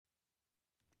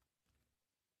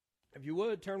If you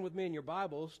would, turn with me in your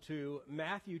Bibles to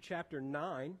Matthew chapter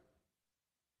 9.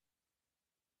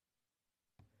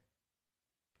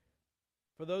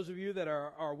 For those of you that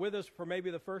are with us for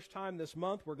maybe the first time this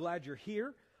month, we're glad you're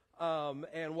here.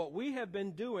 And what we have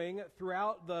been doing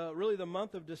throughout the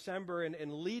month of December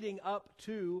and leading up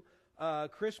to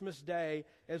Christmas Day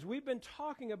is we've been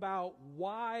talking about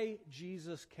why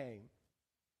Jesus came.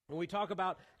 When we talk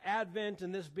about Advent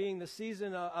and this being the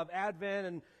season of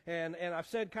Advent, and I've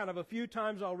said kind of a few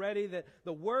times already that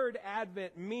the word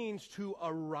Advent means to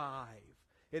arrive.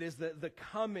 It is the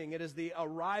coming, it is the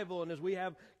arrival, and as we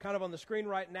have kind of on the screen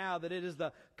right now, that it is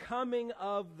the coming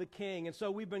of the King. And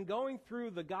so we've been going through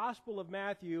the Gospel of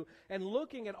Matthew and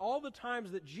looking at all the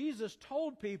times that Jesus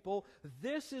told people,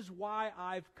 this is why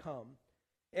I've come.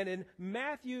 And in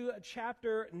Matthew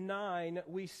chapter 9,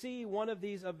 we see one of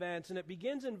these events, and it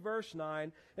begins in verse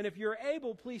 9. And if you're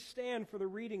able, please stand for the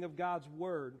reading of God's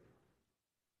Word.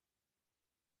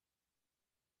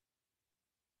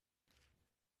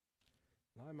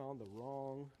 I'm on the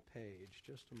wrong page.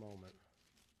 Just a moment.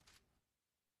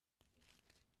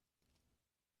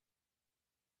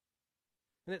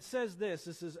 And it says this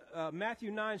is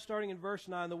Matthew 9, starting in verse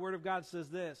 9, the Word of God says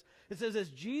this. It says, as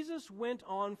Jesus went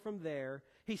on from there,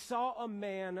 he saw a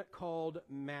man called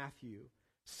Matthew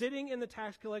sitting in the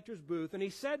tax collector's booth, and he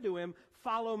said to him,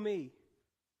 follow me.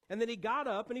 And then he got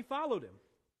up and he followed him.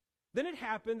 Then it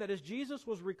happened that as Jesus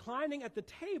was reclining at the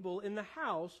table in the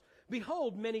house,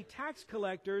 behold, many tax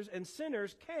collectors and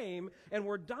sinners came and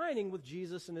were dining with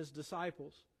Jesus and his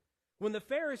disciples. When the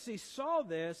Pharisees saw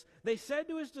this, they said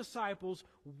to his disciples,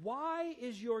 why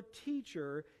is your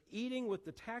teacher eating with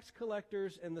the tax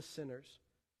collectors and the sinners?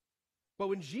 But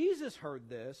when Jesus heard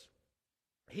this,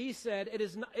 he said, it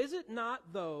is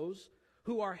not those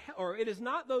who are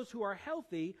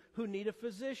healthy who need a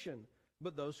physician,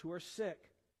 but those who are sick.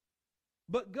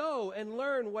 But go and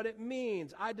learn what it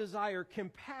means. I desire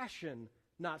compassion,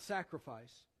 not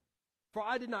sacrifice. For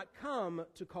I did not come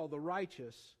to call the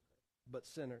righteous, but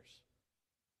sinners.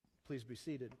 Please be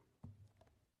seated.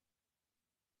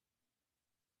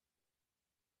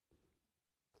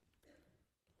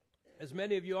 As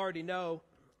many of you already know,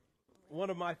 one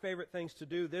of my favorite things to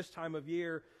do this time of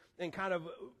year in kind of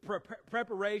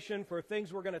preparation for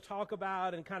things we're going to talk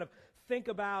about and kind of think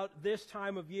about this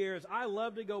time of year is I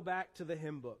love to go back to the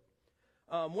hymn book.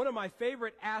 One of my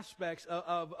favorite aspects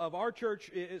of our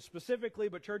church specifically,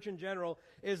 but church in general,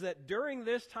 is that during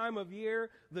this time of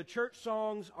year, the church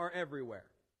songs are everywhere.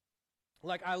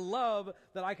 Like, I love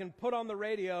that I can put on the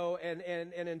radio and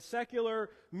in secular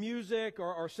music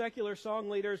or secular song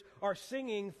leaders are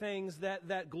singing things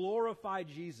that glorify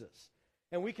Jesus.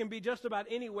 And we can be just about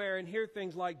anywhere and hear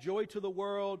things like Joy to the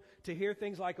World, to hear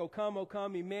things like O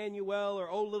Come, Emmanuel, or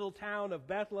O Little Town of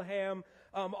Bethlehem,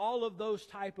 all of those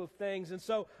type of things. And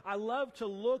so I love to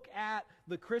look at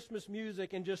the Christmas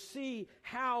music and just see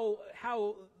how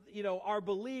our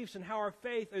beliefs and how our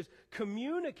faith is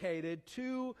communicated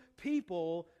to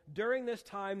people during this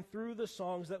time through the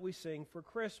songs that we sing for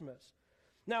Christmas.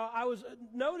 Now, I was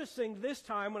noticing this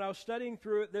time when I was studying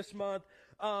through it this month,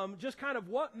 just kind of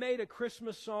what made a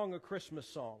Christmas song a Christmas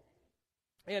song.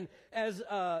 And as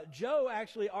Joe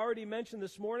actually already mentioned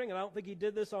this morning, and I don't think he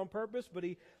did this on purpose, but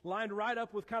he lined right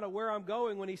up with kind of where I'm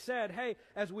going when he said, hey,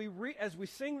 as we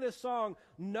sing this song,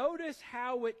 notice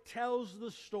how it tells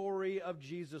the story of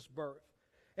Jesus' birth.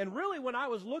 And really, when I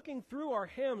was looking through our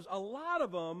hymns, a lot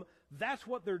of them, that's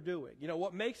what they're doing. You know,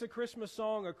 what makes a Christmas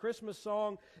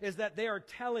song is that they are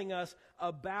telling us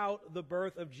about the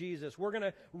birth of Jesus. We're going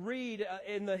to read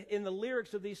in the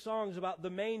lyrics of these songs about the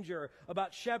manger,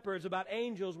 about shepherds, about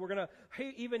angels. We're going to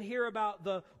even hear about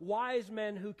the wise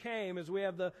men who came, as we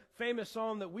have the famous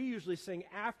song that we usually sing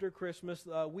after Christmas,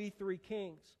 We Three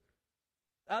Kings.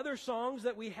 Other songs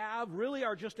that we have really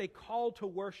are just a call to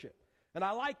worship. And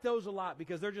I like those a lot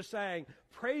because they're just saying,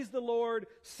 praise the Lord,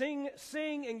 sing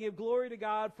and give glory to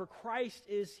God, for Christ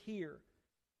is here.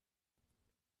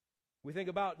 We think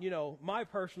about, my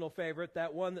personal favorite,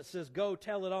 that one that says, go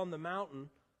tell it on the mountain.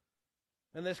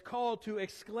 And this call to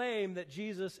exclaim that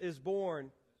Jesus is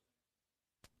born.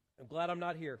 I'm glad I'm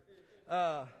not here.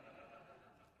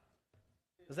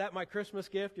 Is that my Christmas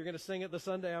gift? You're going to sing it the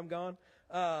Sunday I'm gone?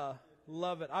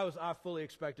 Love it. I fully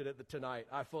expected it tonight.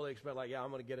 I fully expect, I'm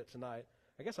going to get it tonight.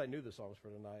 I guess I knew the songs for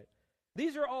tonight.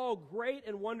 These are all great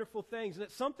and wonderful things, and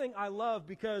it's something I love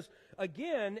because,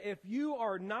 again, if you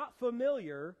are not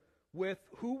familiar with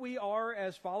who we are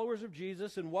as followers of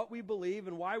Jesus and what we believe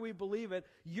and why we believe it,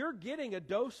 you're getting a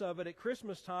dose of it at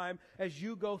Christmas time as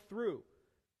you go through.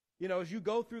 As you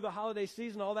go through the holiday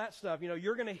season, all that stuff,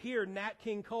 you're going to hear Nat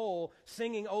King Cole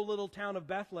singing O Little Town of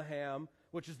Bethlehem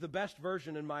which is the best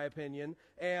version in my opinion.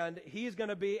 And he's going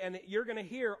to be, and you're going to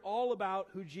hear all about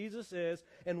who Jesus is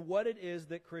and what it is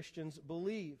that Christians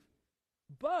believe.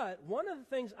 But one of the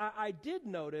things I did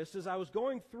notice as I was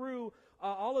going through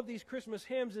all of these Christmas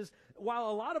hymns is while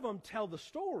a lot of them tell the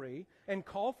story and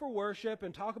call for worship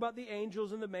and talk about the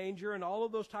angels in the manger and all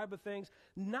of those type of things,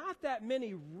 not that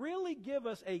many really give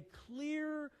us a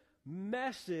clear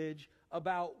message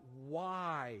about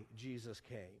why Jesus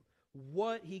came,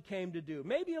 what he came to do.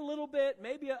 Maybe a little bit,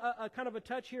 maybe a kind of a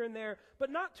touch here and there, but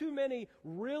not too many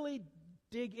really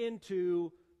dig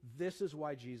into this is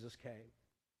why Jesus came.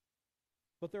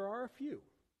 But there are a few.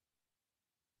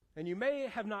 And you may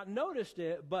have not noticed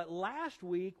it, but last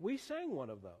week we sang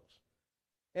one of those.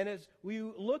 And as we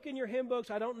look in your hymn books,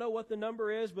 I don't know what the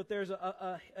number is, but there's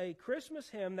a Christmas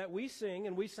hymn that we sing,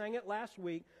 and we sang it last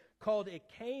week, called It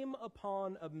Came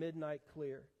Upon a Midnight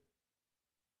Clear.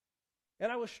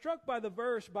 And I was struck by the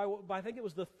verse, I think it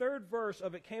was the third verse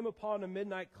of It Came Upon a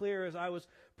Midnight Clear as I was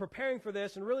preparing for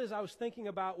this, and really as I was thinking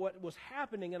about what was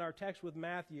happening in our text with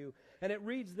Matthew. And it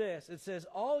reads this, it says,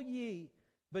 "All ye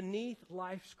beneath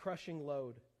life's crushing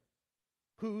load,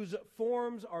 whose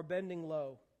forms are bending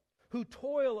low, who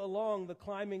toil along the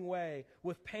climbing way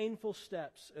with painful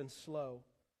steps and slow.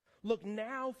 Look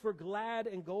now, for glad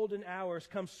and golden hours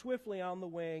come swiftly on the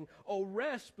wing. Oh,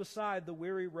 rest beside the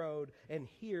weary road and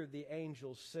hear the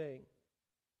angels sing."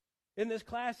 In this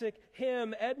classic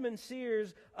hymn, by Edmund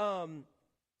Sears,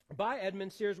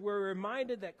 we're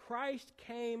reminded that Christ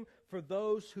came for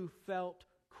those who felt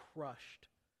crushed,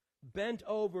 bent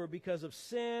over because of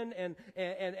sin,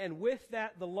 and with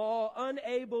that the law,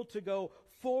 unable to go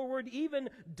forward, even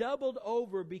doubled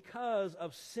over because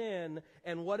of sin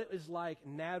and what it is like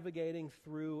navigating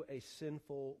through a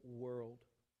sinful world.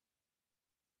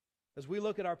 As we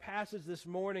look at our passage this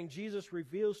morning, Jesus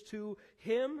reveals to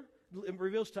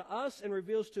us and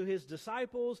reveals to his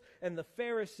disciples and the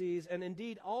Pharisees, and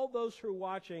indeed all those who are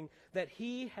watching, that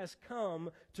he has come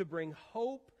to bring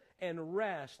hope and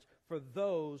rest for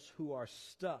those who are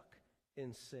stuck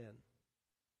in sin.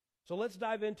 So let's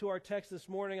dive into our text this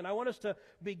morning, and I want us to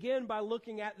begin by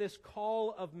looking at this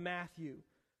call of Matthew.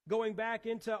 Going back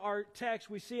into our text,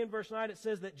 we see in verse 9, it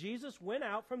says that Jesus went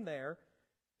out from there,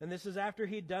 and this is after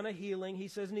he'd done a healing. He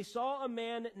says, "And he saw a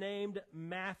man named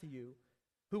Matthew,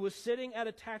 who was sitting at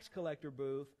a tax collector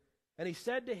booth, and he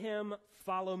said to him,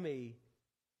 'Follow me.'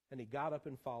 And he got up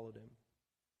and followed him."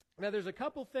 Now, there's a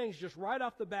couple things just right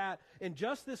off the bat in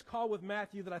just this call with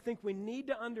Matthew that I think we need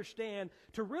to understand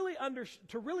to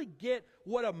really get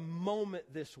what a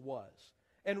moment this was,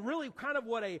 and really kind of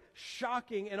what a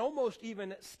shocking and almost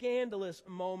even scandalous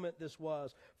moment this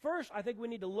was. First, I think we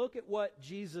need to look at what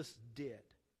Jesus did.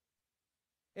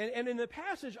 And in the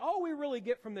passage, all we really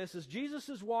get from this is Jesus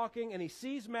is walking and he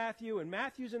sees Matthew, and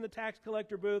Matthew's in the tax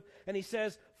collector booth, and he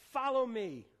says, "Follow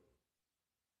me."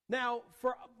 Now,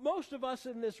 for most of us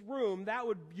in this room,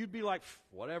 you'd be like,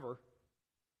 "Whatever.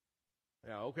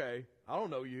 Yeah, okay. I don't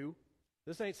know you.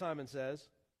 This ain't Simon Says."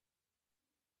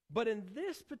 But in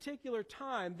this particular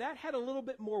time, that had a little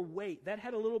bit more weight. That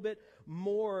had a little bit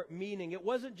more meaning. It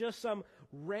wasn't just some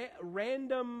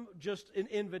random, just an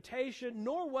invitation,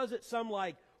 nor was it some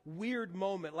weird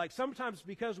moment. Like sometimes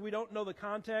because we don't know the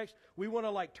context, we want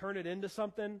to turn it into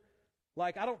something.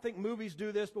 I don't think movies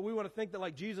do this, but we want to think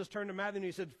that Jesus turned to Matthew and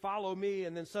he said, "Follow me,"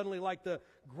 and then suddenly the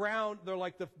ground,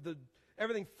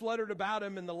 everything fluttered about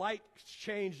him and the light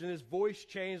changed and his voice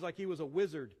changed like he was a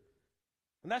wizard.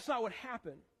 And that's not what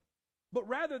happened. But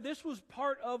rather, this was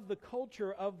part of the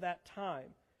culture of that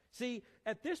time. See,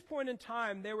 at this point in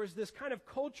time, there was this kind of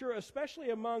culture, especially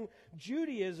among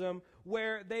Judaism,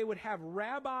 where they would have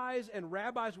rabbis and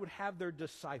rabbis would have their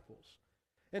disciples.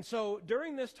 And so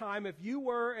during this time, if you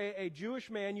were a Jewish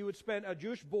man, a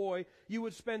Jewish boy, you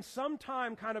would spend some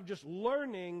time kind of just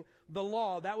learning the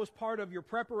law. That was part of your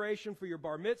preparation for your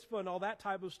bar mitzvah and all that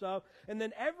type of stuff. And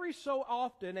then every so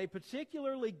often, a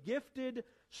particularly gifted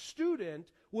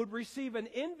student would receive an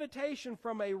invitation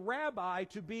from a rabbi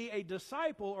to be a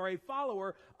disciple or a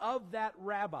follower of that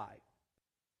rabbi.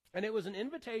 And it was an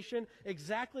invitation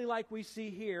exactly like we see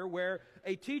here, where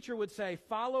a teacher would say,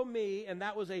 "Follow me," and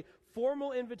that was a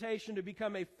formal invitation to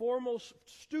become a formal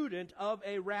student of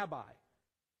a rabbi.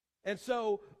 And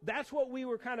so that's what we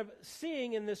were kind of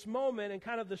seeing in this moment and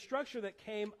kind of the structure that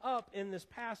came up in this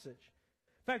passage.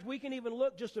 In fact, we can even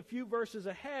look just a few verses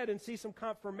ahead and see some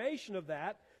confirmation of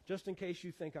that, just in case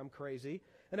you think I'm crazy.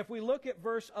 And if we look at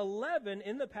verse 11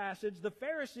 in the passage, the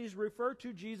Pharisees refer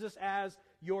to Jesus as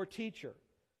your teacher.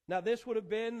 Now, this would have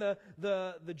been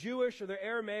the Jewish or the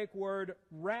Aramaic word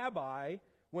rabbi,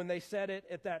 when they said it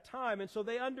at that time. And so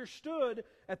they understood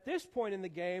at this point in the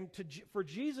game, for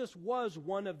Jesus was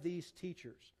one of these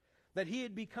teachers, that he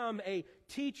had become a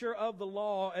teacher of the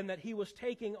law and that he was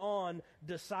taking on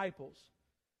disciples.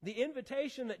 The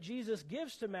invitation that Jesus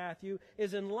gives to Matthew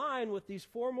is in line with these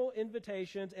formal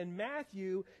invitations, and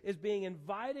Matthew is being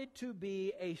invited to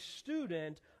be a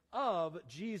student of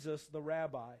Jesus the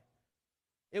rabbi.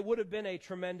 It would have been a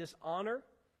tremendous honor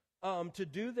to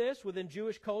do this within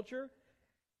Jewish culture,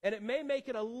 and it may make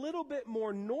it a little bit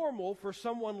more normal for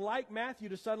someone like Matthew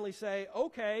to suddenly say,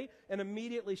 okay, and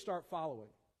immediately start following.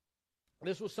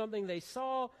 This was something they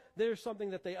saw. There's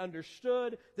something that they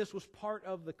understood. This was part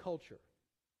of the culture.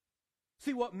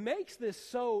 See, what makes this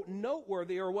so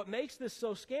noteworthy or what makes this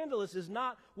so scandalous is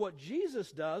not what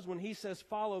Jesus does when he says,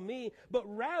 follow me, but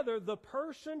rather the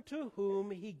person to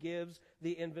whom he gives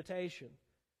the invitation.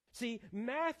 See,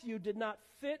 Matthew did not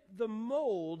fit the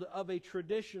mold of a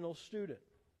traditional student.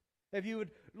 If you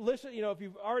would listen, if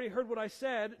you've already heard what I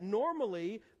said,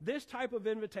 normally this type of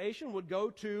invitation would go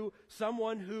to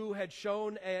someone who had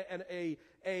shown a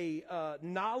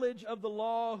knowledge of the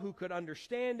law, who could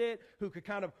understand it, who could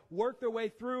kind of work their way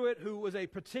through it, who was a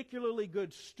particularly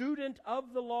good student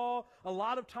of the law. A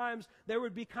lot of times there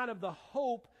would be kind of the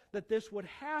hope that this would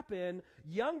happen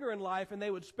younger in life, and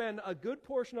they would spend a good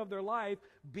portion of their life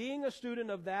being a student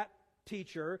of that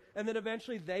teacher, and then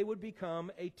eventually they would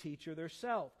become a teacher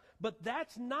themselves. But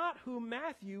that's not who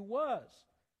Matthew was.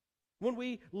 When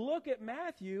we look at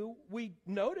Matthew, we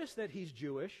notice that he's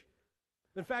Jewish.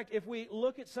 In fact, if we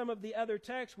look at some of the other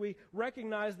texts, we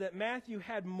recognize that Matthew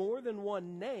had more than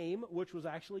one name, which was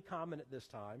actually common at this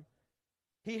time.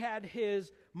 He had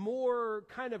his more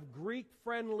kind of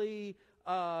Greek-friendly,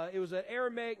 it was an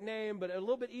Aramaic name, but a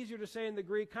little bit easier to say in the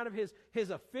Greek, kind of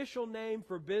his official name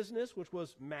for business, which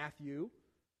was Matthew.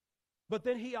 But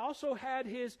then he also had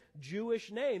his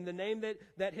Jewish name, the name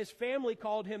that his family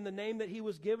called him, the name that he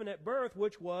was given at birth,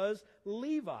 which was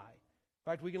Levi. In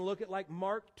fact, we can look at like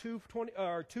Mark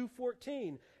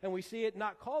 2:14, and we see it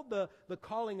not called the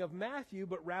calling of Matthew,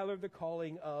 but rather the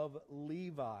calling of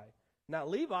Levi. Now,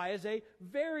 Levi is a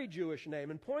very Jewish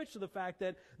name and points to the fact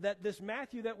that this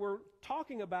Matthew that we're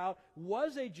talking about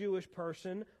was a Jewish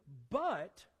person,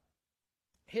 but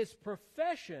his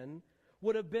profession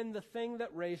would have been the thing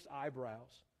that raised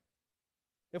eyebrows.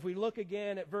 If we look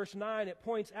again at verse 9, it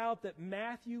points out that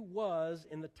Matthew was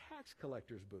in the tax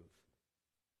collector's booth,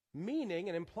 meaning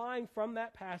and implying from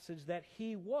that passage that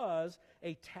he was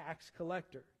a tax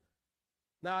collector.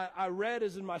 Now, I read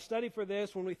as in my study for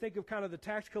this, when we think of kind of the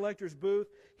tax collector's booth,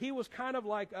 he was kind of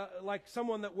like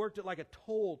someone that worked at like a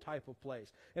toll type of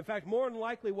place. In fact, more than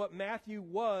likely what Matthew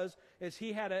was is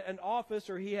he had an office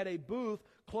or he had a booth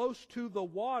close to the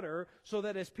water so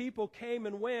that as people came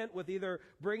and went with either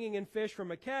bringing in fish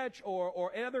from a catch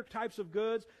or other types of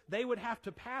goods, they would have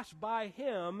to pass by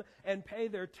him and pay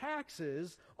their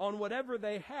taxes on whatever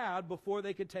they had before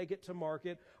they could take it to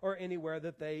market or anywhere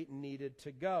that they needed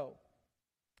to go.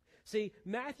 See,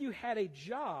 Matthew had a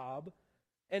job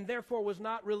and therefore was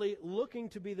not really looking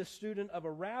to be the student of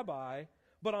a rabbi,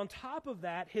 but on top of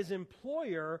that, his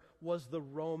employer was the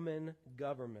Roman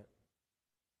government.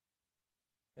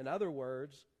 In other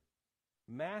words,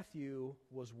 Matthew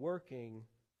was working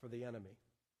for the enemy.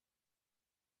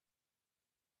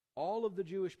 All of the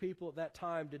Jewish people at that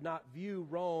time did not view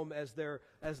Rome as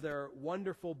their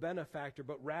wonderful benefactor,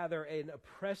 but rather an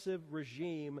oppressive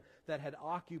regime that had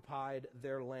occupied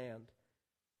their land.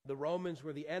 The Romans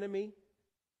were the enemy.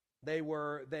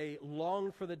 They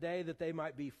longed for the day that they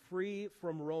might be free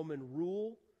from Roman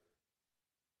rule.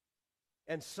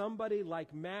 And somebody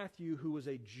like Matthew, who was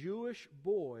a Jewish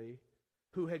boy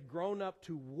who had grown up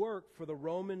to work for the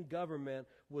Roman government,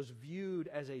 was viewed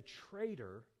as a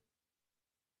traitor.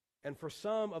 And for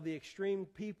some of the extreme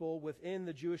people within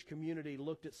the Jewish community,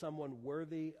 looked at someone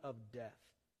worthy of death.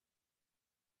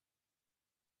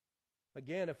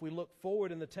 Again, if we look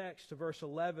forward in the text to verse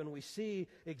 11, we see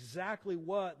exactly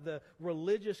what the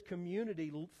religious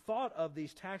community thought of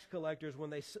these tax collectors when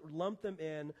they lumped them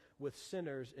in with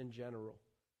sinners in general.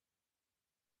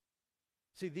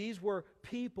 See, these were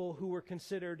people who were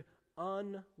considered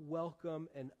unwelcome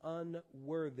and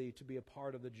unworthy to be a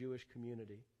part of the Jewish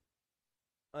community.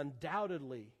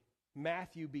 Undoubtedly,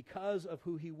 Matthew, because of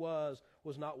who he was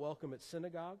not welcome at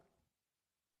synagogue.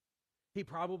 He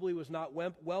probably was not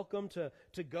welcome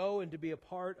to go and to be a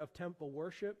part of temple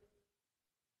worship.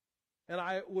 And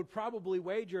I would probably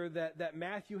wager that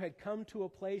Matthew had come to a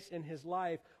place in his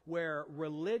life where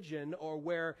religion or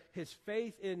where his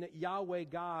faith in Yahweh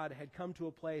God had come to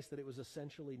a place that it was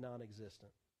essentially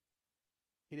non-existent.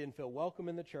 He didn't feel welcome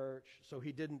in the church, so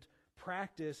he didn't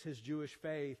practice his Jewish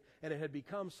faith, and it had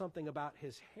become something about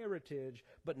his heritage,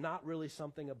 but not really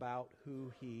something about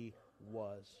who he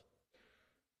was.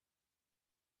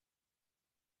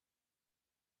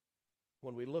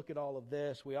 When we look at all of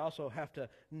this, we also have to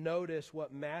notice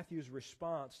what Matthew's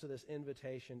response to this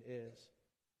invitation is.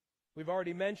 We've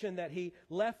already mentioned that he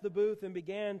left the booth and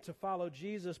began to follow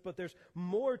Jesus, but there's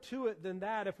more to it than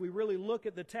that. If we really look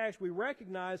at the text, we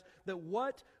recognize that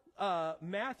what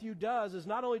Matthew does is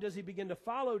not only does he begin to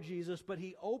follow Jesus, but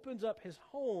he opens up his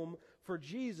home for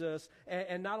Jesus,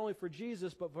 and not only for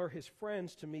Jesus, but for his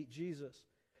friends to meet Jesus.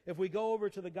 If we go over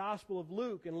to the Gospel of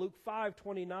Luke, in Luke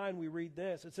 5:29, we read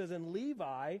this. It says, "And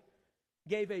Levi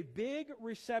gave a big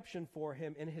reception for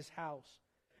him in his house.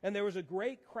 And there was a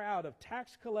great crowd of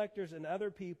tax collectors and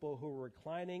other people who were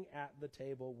reclining at the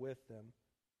table with them."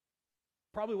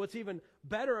 Probably what's even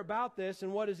better about this,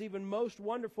 and what is even most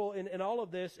wonderful in all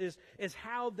of this, is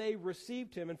how they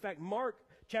received him. In fact, Mark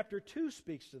chapter 2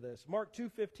 speaks to this. Mark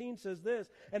 2:15 says this,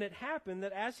 "And it happened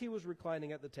that as he was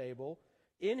reclining at the table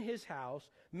in his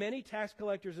house, many tax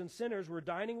collectors and sinners were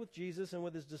dining with Jesus and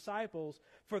with his disciples,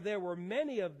 for there were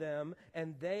many of them,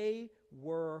 and they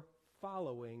were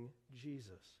following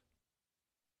Jesus."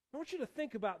 I want you to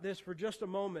think about this for just a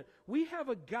moment. We have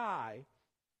a guy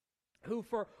who,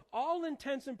 for all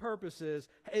intents and purposes,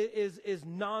 is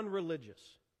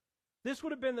non-religious. This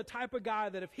would have been the type of guy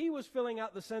that if he was filling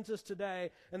out the census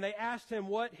today and they asked him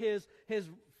what his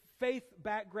faith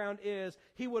background is,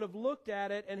 he would have looked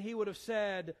at it and he would have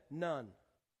said, none.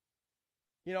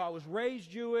 You know, I was raised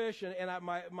Jewish and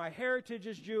my heritage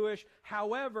is Jewish.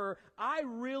 However, I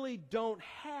really don't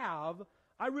have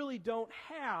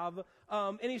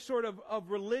any sort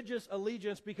of religious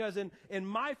allegiance, because in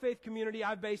my faith community,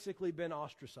 I've basically been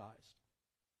ostracized.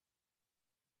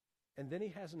 And then he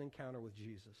has an encounter with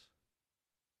Jesus.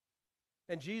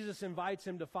 And Jesus invites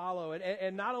him to follow.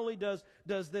 And not only does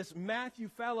this Matthew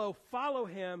fellow follow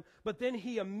him, but then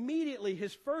he immediately,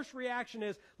 his first reaction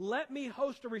is, let me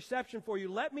host a reception for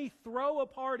you. Let me throw a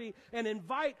party and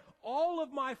invite all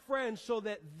of my friends so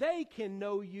that they can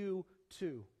know you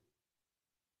too.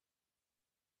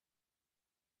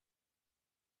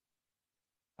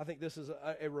 I think this is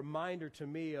a reminder to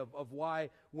me of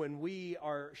why when we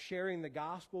are sharing the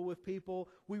gospel with people,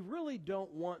 we really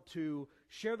don't want to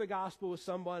share the gospel with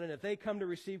someone, and if they come to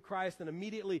receive Christ, then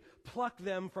immediately pluck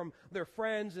them from their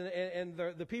friends and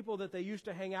the people that they used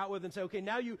to hang out with and say, okay,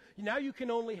 now you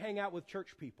can only hang out with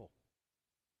church people.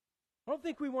 I don't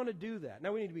think we want to do that.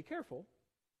 Now, we need to be careful,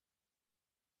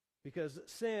 because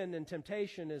sin and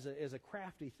temptation is a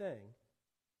crafty thing.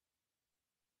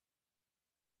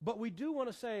 But we do want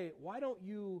to say, why don't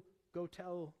you go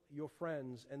tell your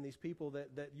friends and these people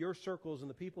that your circles and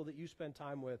the people that you spend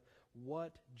time with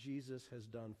what Jesus has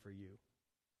done for you?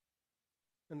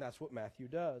 And that's what Matthew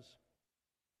does.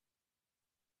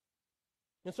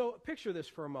 And so picture this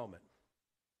for a moment.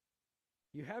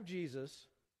 You have Jesus.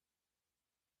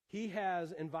 He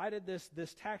has invited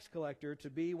this tax collector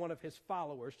to be one of his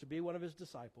followers, to be one of his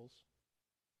disciples.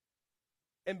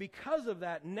 And because of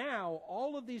that, now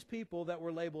all of these people that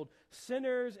were labeled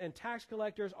sinners and tax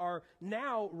collectors are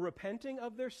now repenting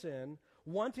of their sin,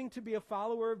 wanting to be a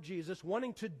follower of Jesus,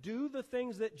 wanting to do the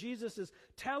things that Jesus is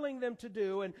telling them to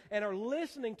do, and are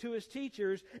listening to his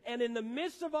teachers. And in the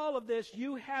midst of all of this,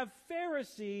 you have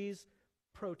Pharisees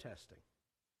protesting.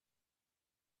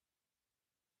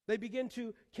 They begin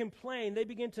to complain. They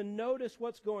begin to notice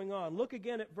what's going on. Look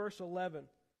again at verse 11.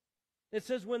 It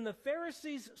says, when the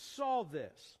Pharisees saw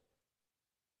this,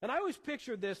 and I always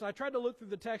pictured this, and I tried to look through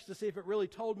the text to see if it really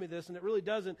told me this, and it really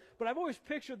doesn't, but I've always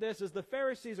pictured this as the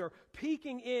Pharisees are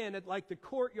peeking in at like the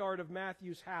courtyard of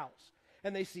Matthew's house.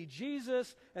 And they see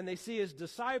Jesus, and they see his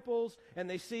disciples, and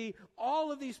they see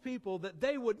all of these people that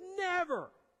they would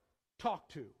never talk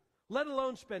to, let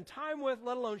alone spend time with,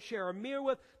 let alone share a meal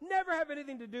with, never have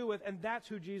anything to do with, and that's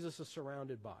who Jesus is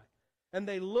surrounded by. And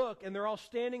they look, and they're all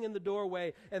standing in the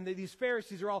doorway, and these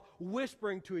Pharisees are all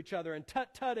whispering to each other and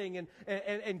tut-tutting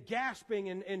and gasping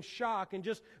in shock and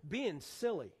just being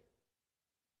silly.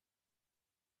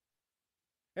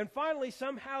 And finally,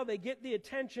 somehow they get the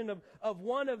attention of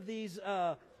one of these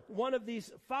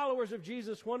followers of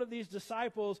Jesus, one of these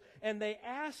disciples, and they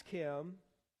ask him,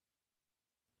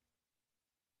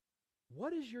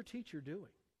 "What is your teacher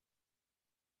doing?"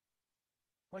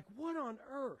 Like, what on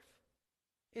earth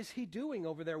is he doing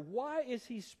over there? Why is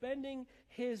he spending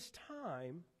his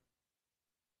time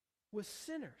with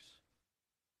sinners?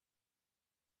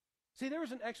 See, there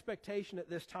was an expectation at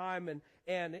this time,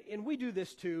 and we do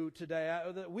this too today.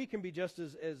 We can be just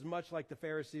as much like the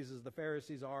Pharisees as the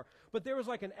Pharisees are. But there was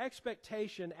like an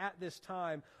expectation at this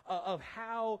time of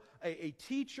how a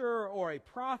teacher or a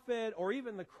prophet or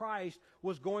even the Christ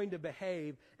was going to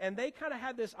behave. And they kind of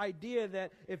had this idea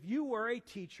that if you were a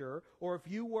teacher or if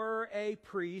you were a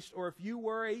priest or if you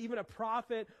were even a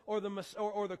prophet or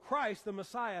the Christ, the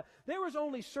Messiah, there was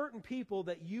only certain people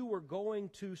that you were going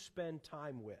to spend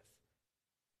time with.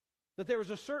 That there was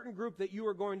a certain group that you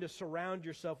were going to surround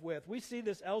yourself with. We see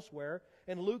this elsewhere.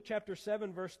 In Luke chapter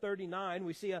 7, verse 39,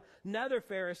 we see another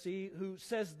Pharisee who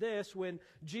says this when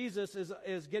Jesus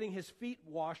is getting his feet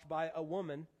washed by a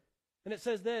woman. And it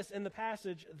says this in the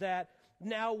passage that,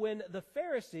 now when the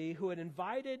Pharisee who had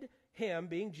invited him,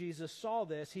 being Jesus, saw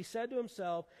this, he said to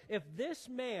himself, if this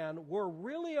man were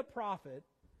really a prophet,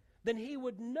 then he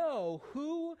would know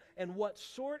who and what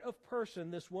sort of person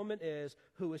this woman is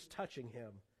who is touching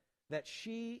him, that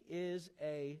she is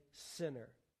a sinner.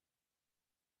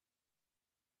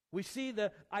 We see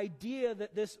the idea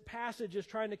that this passage is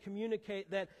trying to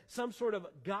communicate that some sort of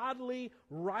godly,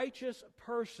 righteous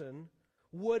person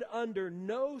would under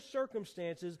no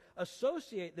circumstances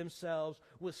associate themselves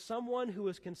with someone who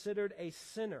is considered a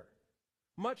sinner,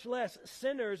 much less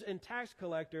sinners and tax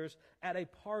collectors at a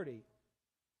party.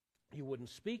 You wouldn't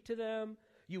speak to them.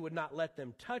 You would not let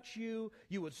them touch you.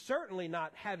 You would certainly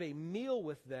not have a meal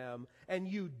with them. And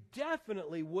you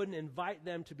definitely wouldn't invite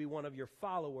them to be one of your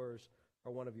followers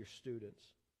or one of your students.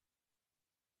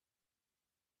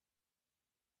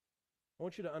 I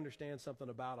want you to understand something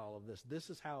about all of this. This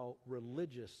is how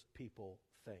religious people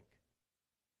think.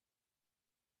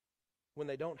 When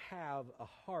they don't have a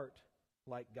heart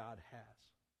like God has.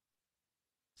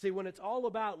 See, when it's all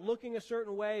about looking a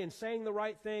certain way and saying the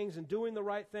right things and doing the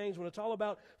right things, when it's all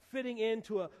about fitting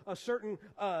into a certain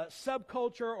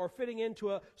subculture or fitting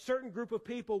into a certain group of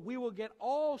people, we will get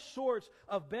all sorts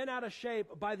of bent out of shape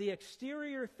by the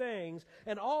exterior things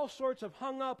and all sorts of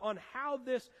hung up on how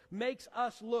this makes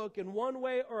us look in one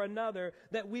way or another,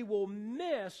 that we will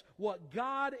miss what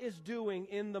God is doing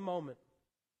in the moment.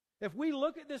 If we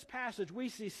look at this passage, we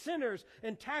see sinners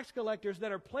and tax collectors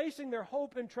that are placing their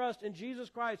hope and trust in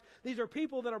Jesus Christ. These are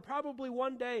people that are probably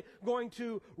one day going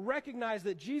to recognize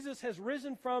that Jesus has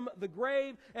risen from the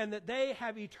grave and that they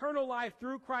have eternal life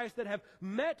through Christ, that have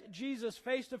met Jesus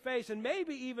face to face. And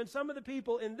maybe even some of the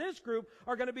people in this group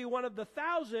are going to be one of the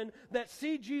 1,000 that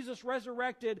see Jesus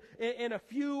resurrected in a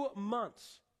few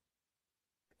months.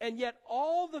 And yet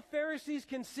all the Pharisees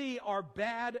can see are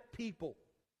bad people.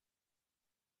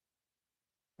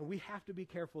 And we have to be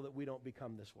careful that we don't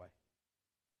become this way.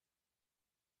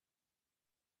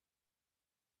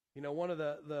 You know, one of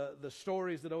the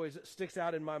stories that always sticks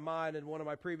out in my mind, and one of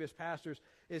my previous pastors,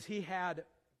 is he had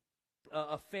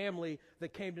a family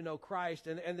that came to know Christ,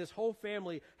 and this whole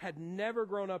family had never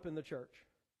grown up in the church.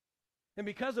 And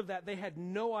because of that, they had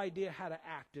no idea how to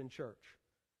act in church.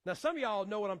 Now, some of y'all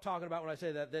know what I'm talking about when I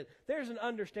say that there's an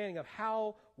understanding of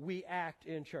how we act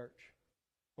in church.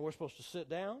 And we're supposed to sit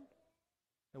down.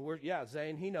 And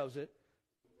Zane, he knows it.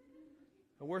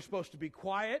 And we're supposed to be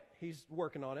quiet. He's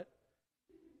working on it.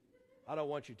 I don't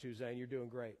want you to, Zane. You're doing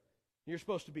great. You're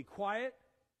supposed to be quiet.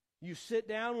 You sit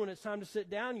down when it's time to sit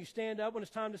down. You stand up when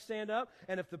it's time to stand up.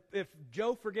 And if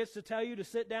Joe forgets to tell you to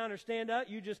sit down or stand up,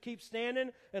 you just keep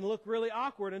standing and look really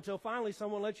awkward until finally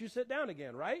someone lets you sit down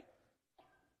again, right?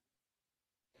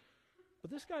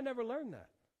 But this guy never learned that.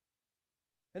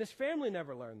 And his family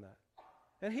never learned that.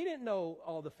 And he didn't know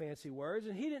all the fancy words,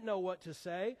 and he didn't know what to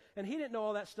say, and he didn't know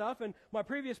all that stuff. And my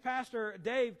previous pastor,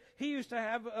 Dave, he used to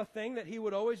have a thing that he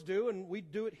would always do, and we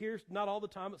do it here, not all the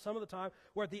time, but some of the time,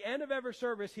 where at the end of every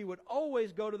service, he would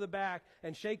always go to the back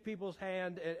and shake people's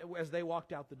hand as they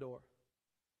walked out the door.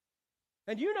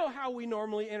 And you know how we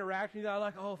normally interact. You're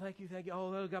like, oh, thank you.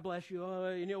 Oh, God bless you.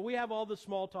 Oh, we have all the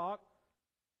small talk.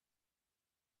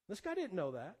 This guy didn't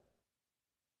know that.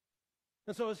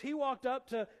 And so as he walked up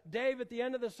to Dave at the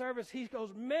end of the service, he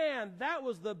goes, man, that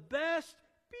was the best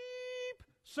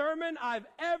sermon I've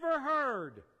ever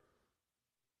heard.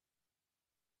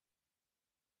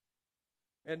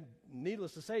 And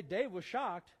needless to say, Dave was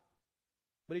shocked,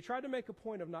 but he tried to make a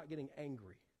point of not getting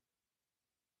angry.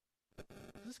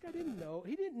 This guy didn't know.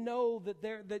 He didn't know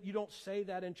that you don't say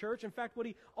that in church. In fact, what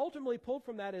he ultimately pulled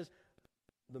from that is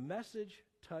the message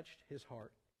touched his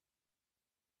heart.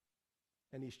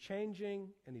 And he's changing,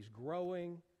 and he's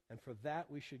growing, and for that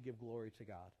we should give glory to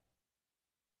God.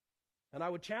 And I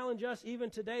would challenge us even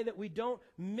today that we don't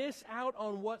miss out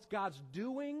on what God's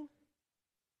doing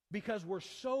because we're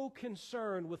so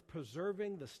concerned with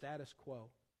preserving the status quo.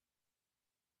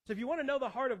 So if you want to know the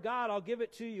heart of God, I'll give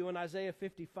it to you in Isaiah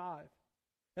 55.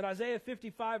 In Isaiah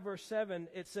 55, verse 7,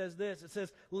 it says this. It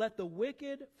says, "Let the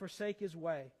wicked forsake his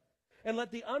way, and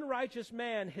let the unrighteous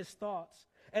man his thoughts,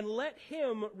 and let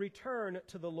him return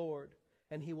to the Lord,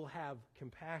 and he will have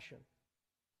compassion.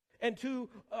 And to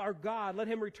our God, let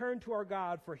him return to our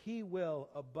God, for he will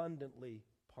abundantly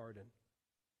pardon."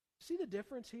 See the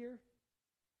difference here?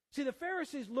 See, the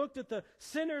Pharisees looked at the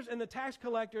sinners and the tax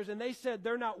collectors, and they said,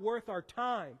 they're not worth our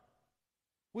time.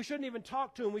 We shouldn't even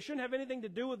talk to them. We shouldn't have anything to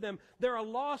do with them. They're a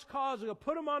lost cause. We'll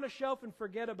put them on a shelf and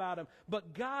forget about them.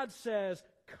 But God says,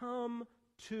 come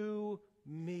to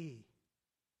me.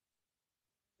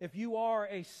 If you are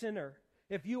a sinner,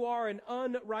 if you are an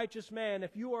unrighteous man,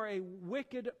 if you are a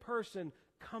wicked person,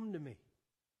 come to me.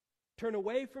 Turn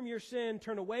away from your sin,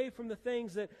 turn away from the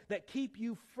things that keep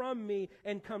you from me,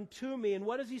 and come to me. And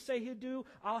what does he say he'll do?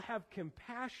 I'll have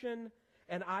compassion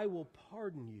and I will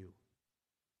pardon you.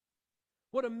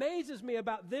 What amazes me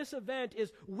about this event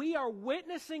is we are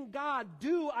witnessing God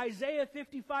do Isaiah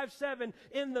 55:7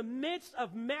 in the midst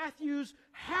of Matthew's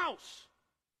house.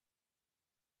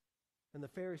 And the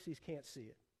Pharisees can't see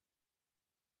it.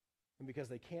 And because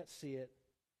they can't see it,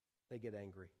 they get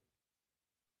angry.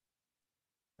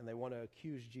 And they want to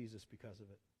accuse Jesus because of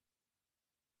it.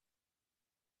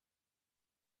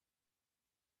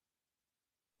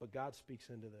 But God speaks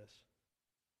into this.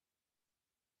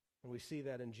 And we see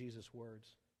that in Jesus' words.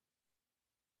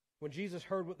 When Jesus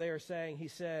heard what they are saying, he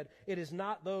said, "It is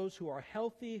not those who are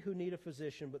healthy who need a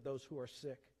physician, but those who are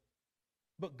sick.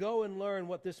 But go and learn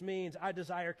what this means. I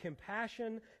desire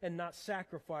compassion and not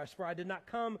sacrifice, for I did not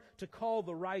come to call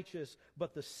the righteous,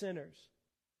 but the sinners."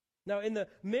 Now, in the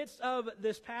midst of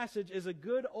this passage is a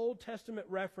good Old Testament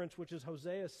reference, which is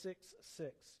Hosea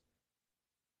 6:6.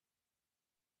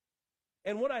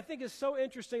 And what I think is so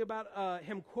interesting about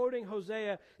him quoting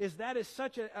Hosea is that is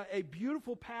such a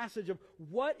beautiful passage of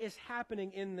what is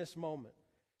happening in this moment.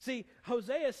 See,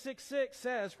 Hosea 6:6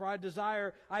 says, "For I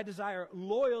desire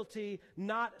loyalty,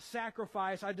 not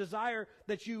sacrifice. I desire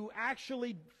that you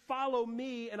actually follow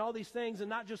me and all these things and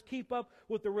not just keep up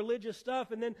with the religious stuff."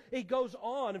 And then it goes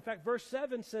on. In fact, verse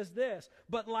 7 says this,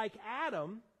 "But like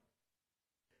Adam,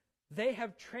 they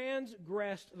have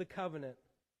transgressed the covenant.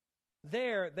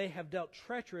 There they have dealt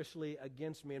treacherously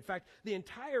against me." In fact, the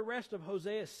entire rest of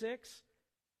Hosea 6,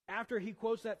 after he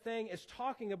quotes that thing, is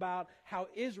talking about how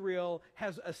Israel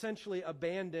has essentially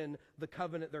abandoned their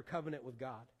covenant with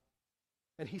God.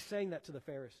 And he's saying that to the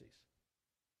Pharisees.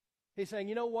 He's saying,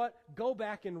 you know what? Go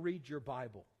back and read your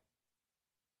Bible.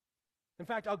 In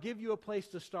fact, I'll give you a place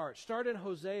to start. Start in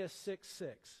Hosea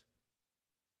 6:6.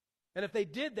 And if they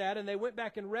did that and they went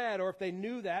back and read, or if they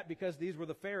knew that because these were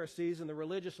the Pharisees and the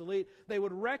religious elite, they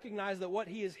would recognize that what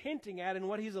he is hinting at and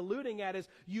what he's alluding at is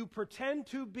you pretend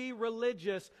to be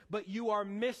religious, but you are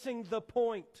missing the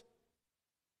point.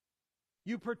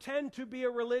 You pretend to be a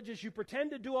religious, you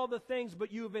pretend to do all the things,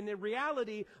 but you've in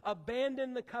reality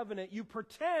abandoned the covenant. You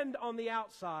pretend on the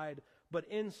outside, but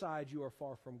inside you are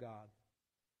far from God.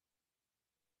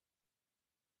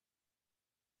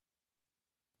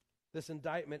 This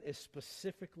indictment is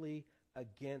specifically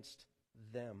against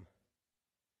them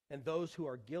and those who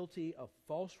are guilty of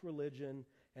false religion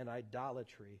and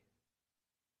idolatry,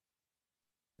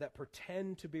 that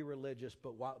pretend to be religious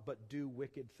but do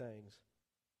wicked things.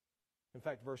 In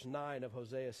fact, verse 9 of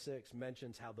Hosea 6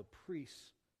 mentions how the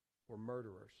priests were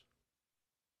murderers.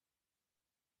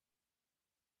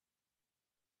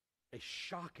 A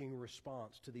shocking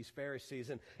response to these Pharisees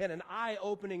and an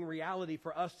eye-opening reality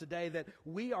for us today that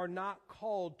we are not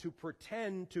called to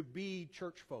pretend to be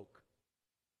church folk.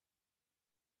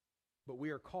 But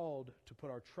we are called to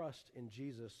put our trust in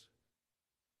Jesus.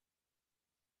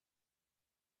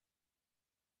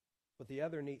 But the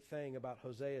other neat thing about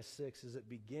Hosea 6 is it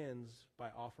begins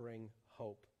by offering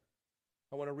hope.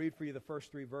 I want to read for you the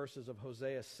first 3 verses of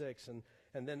Hosea 6, and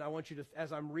then I want you to,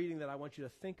 as I'm reading that, I want you to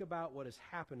think about what is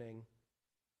happening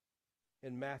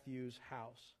in Matthew's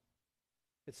house.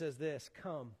 It says this,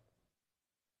 "Come,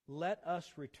 let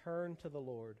us return to the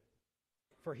Lord,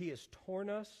 for he has torn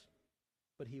us,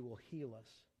 but he will heal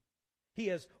us. He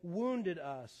has wounded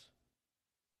us,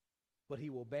 but he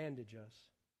will bandage us.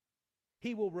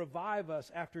 He will revive us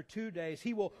after 2 days.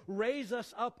 He will raise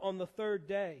us up on the 3rd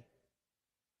day,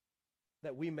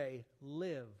 that we may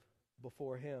live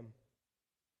before him.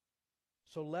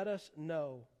 So let us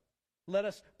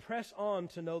press on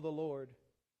to know the Lord.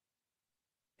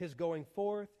 His going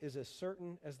forth is as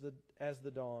certain as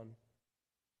the dawn,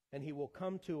 and he will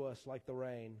come to us like the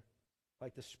rain,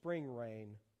 like the spring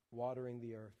rain watering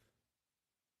the earth."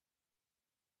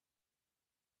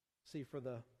 See, for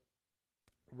the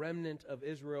remnant of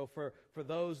Israel, for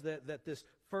those that this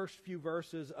first few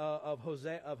verses of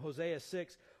Hosea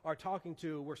 6 are talking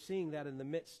to, we're seeing that in the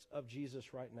midst of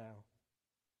Jesus right now.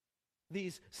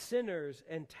 These sinners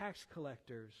and tax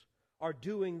collectors are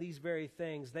doing these very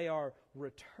things. They are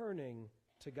returning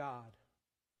to God.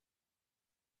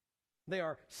 They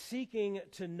are seeking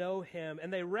to know Him,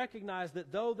 and they recognize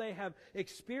that though they have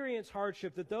experienced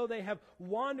hardship, that though they have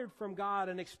wandered from God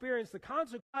and experienced the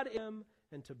consequences of Him,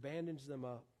 and to bandage them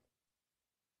up.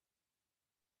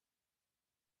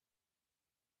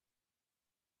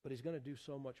 But He's going to do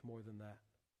so much more than that.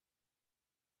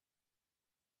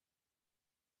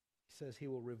 He says He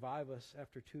will revive us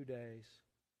after 2 days.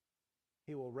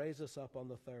 He will raise us up on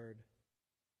the third,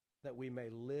 that we may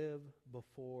live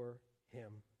before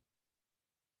Him.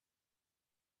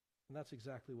 And that's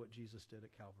exactly what Jesus did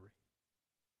at Calvary.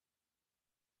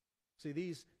 See,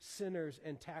 these sinners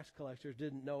and tax collectors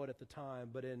didn't know it at the time,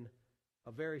 but in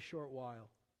a very short while,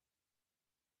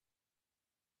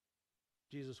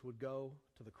 Jesus would go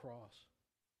to the cross.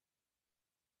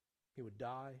 He would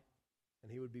die,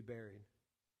 and He would be buried.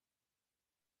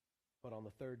 But on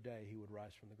the third day, He would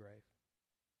rise from the grave.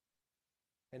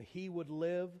 And He would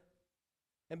live,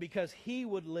 and because He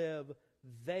would live,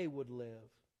 they would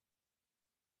live.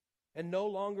 And no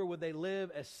longer would they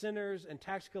live as sinners and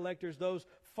tax collectors, those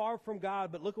far from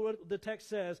God. But look at what the text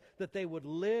says, that they would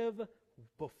live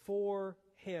before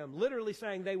Him. Literally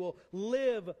saying they will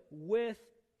live with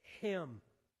Him.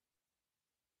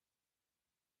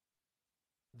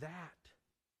 That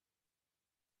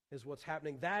is what's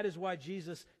happening. That is why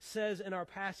Jesus says in our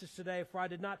passage today, "For I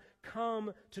did not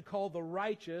come to call the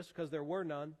righteous," because there were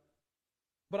none,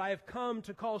 "but I have come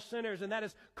to call sinners." And that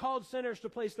is called sinners to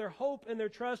place their hope and their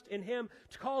trust in Him,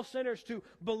 to call sinners to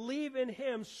believe in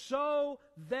Him so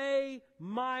they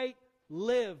might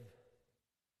live.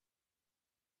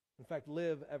 In fact,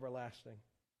 live everlasting.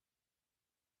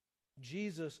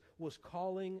 Jesus was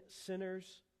calling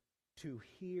sinners to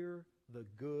hear the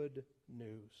good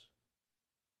news.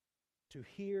 To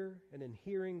hear, and in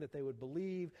hearing that they would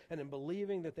believe, and in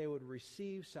believing that they would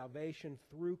receive salvation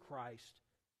through Christ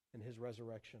and His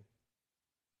resurrection.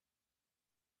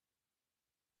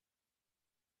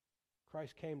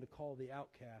 Christ came to call the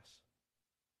outcasts.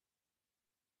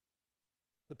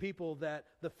 The people that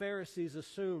the Pharisees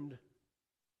assumed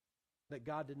that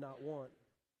God did not want.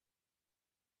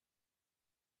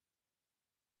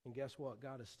 And guess what?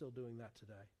 God is still doing that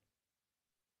today.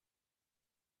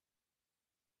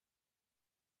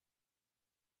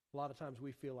 A lot of times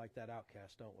we feel like that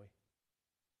outcast, don't we?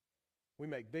 We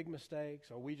make big mistakes,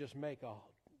 or we just make a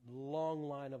long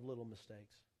line of little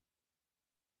mistakes.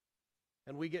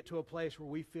 And we get to a place where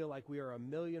we feel like we are a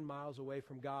million miles away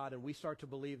from God, and we start to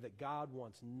believe that God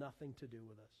wants nothing to do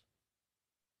with us.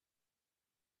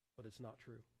 But it's not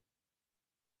true.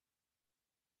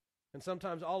 And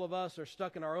sometimes all of us are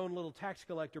stuck in our own little tax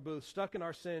collector booth, stuck in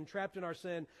our sin, trapped in our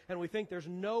sin, and we think there's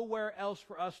nowhere else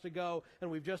for us to go, and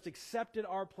we've just accepted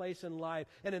our place in life.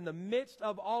 And in the midst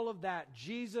of all of that,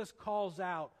 Jesus calls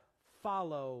out,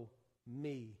 "Follow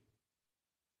me."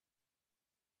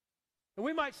 And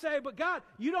we might say, "But God,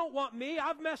 you don't want me.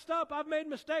 I've messed up. I've made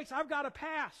mistakes. I've got a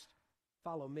past."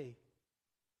 Follow me.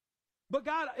 But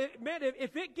God, man,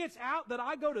 if it gets out that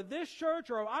I go to this church,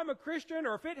 or I'm a Christian,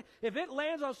 or if it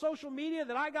lands on social media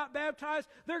that I got baptized,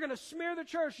 they're going to smear the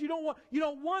church. You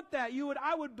don't want that.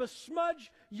 I would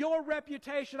besmudge your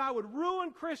reputation. I would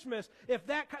ruin Christmas if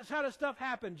that kind of stuff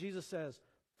happened. Jesus says,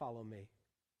 "Follow me."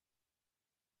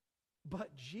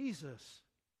 But Jesus,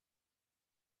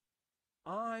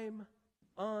 I'm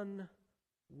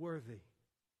unworthy.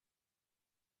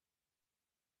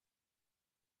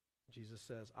 Jesus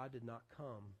says, "I did not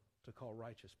come to call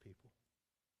righteous people.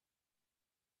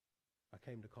 I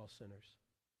came to call sinners.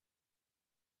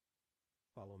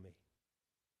 Follow me."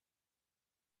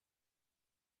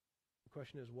 The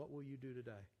question is, what will you do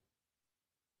today?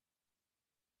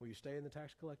 Will you stay in the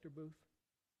tax collector booth?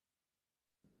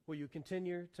 Will you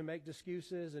continue to make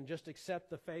excuses and just accept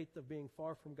the fate of being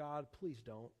far from God? Please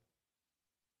don't.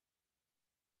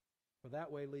 For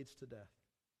that way leads to death.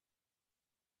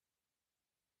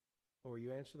 Or will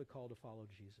you answer the call to follow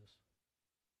Jesus?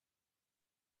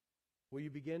 Will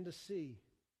you begin to see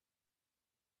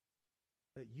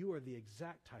that you are the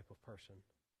exact type of person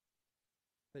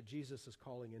that Jesus is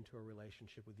calling into a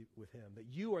relationship with Him? That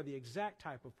you are the exact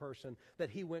type of person that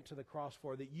He went to the cross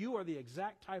for? That you are the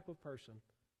exact type of person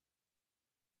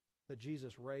that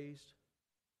Jesus raised,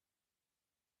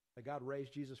 that God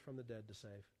raised Jesus from the dead to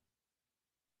save?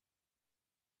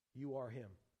 You are Him,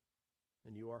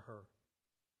 and you are her.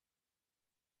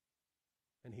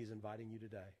 And He's inviting you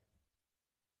today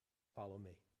follow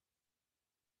me.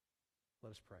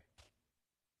 Let us pray.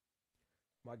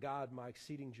 My God, my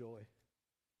exceeding joy,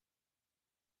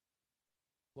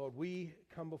 Lord, we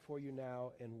come before you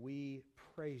now and we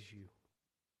praise you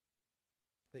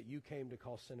that you came to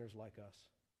call sinners like us.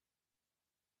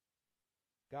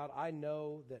 God, I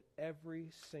know that every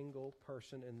single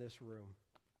person in this room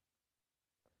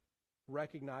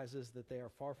recognizes that they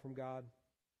are far from God,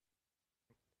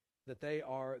 that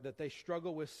they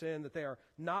struggle with sin, that they are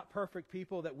not perfect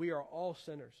people, that we are all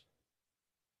sinners.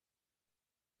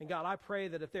 And God, I pray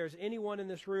that if there's anyone in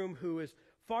this room who is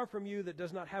far from you, that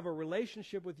does not have a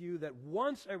relationship with you, that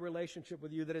wants a relationship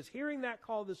with you, that is hearing that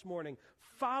call this morning,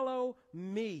 follow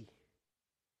me.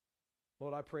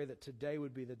 Lord, I pray that today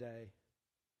would be the day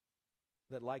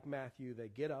that, like Matthew, they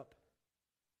get up,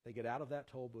 they get out of that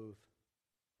toll booth,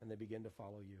 and they begin to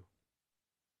follow you.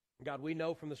 God, we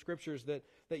know from the Scriptures that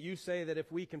you say that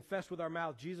if we confess with our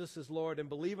mouth Jesus is Lord and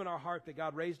believe in our heart that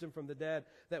God raised him from the dead,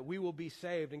 that we will be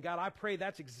saved. And God, I pray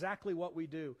that's exactly what we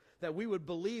do, that we would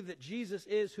believe that Jesus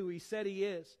is who he said he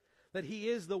is, that he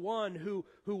is the one who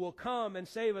will come and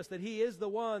save us, that he is the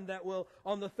one that will,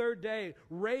 on the third day,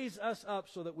 raise us up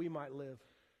so that we might live.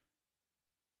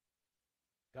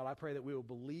 God, I pray that we will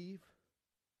believe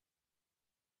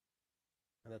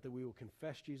and that we will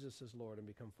confess Jesus as Lord and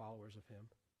become followers of him.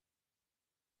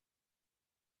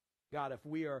 God, if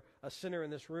we are a sinner in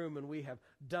this room and we have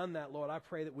done that, Lord, I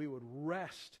pray that we would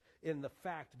rest in the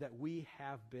fact that we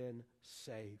have been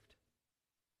saved.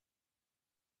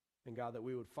 And God, that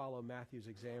we would follow Matthew's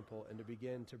example and to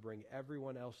begin to bring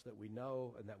everyone else that we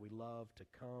know and that we love to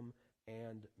come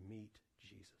and meet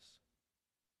Jesus,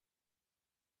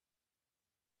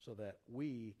 so that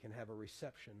we can have a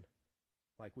reception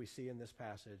like we see in this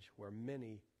passage where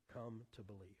many come to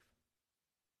believe.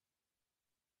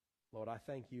 Lord, I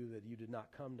thank you that you did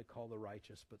not come to call the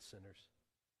righteous but sinners.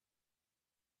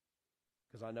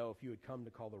 Because I know if you had come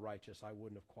to call the righteous, I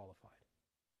wouldn't have qualified.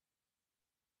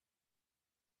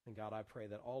 And God, I pray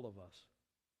that all of us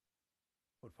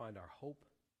would find our hope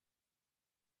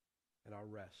and our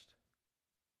rest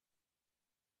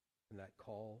in that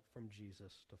call from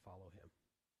Jesus to follow him.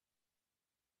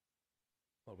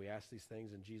 Lord, we ask these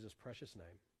things in Jesus' precious name.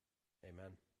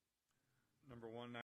 Amen. Number 1.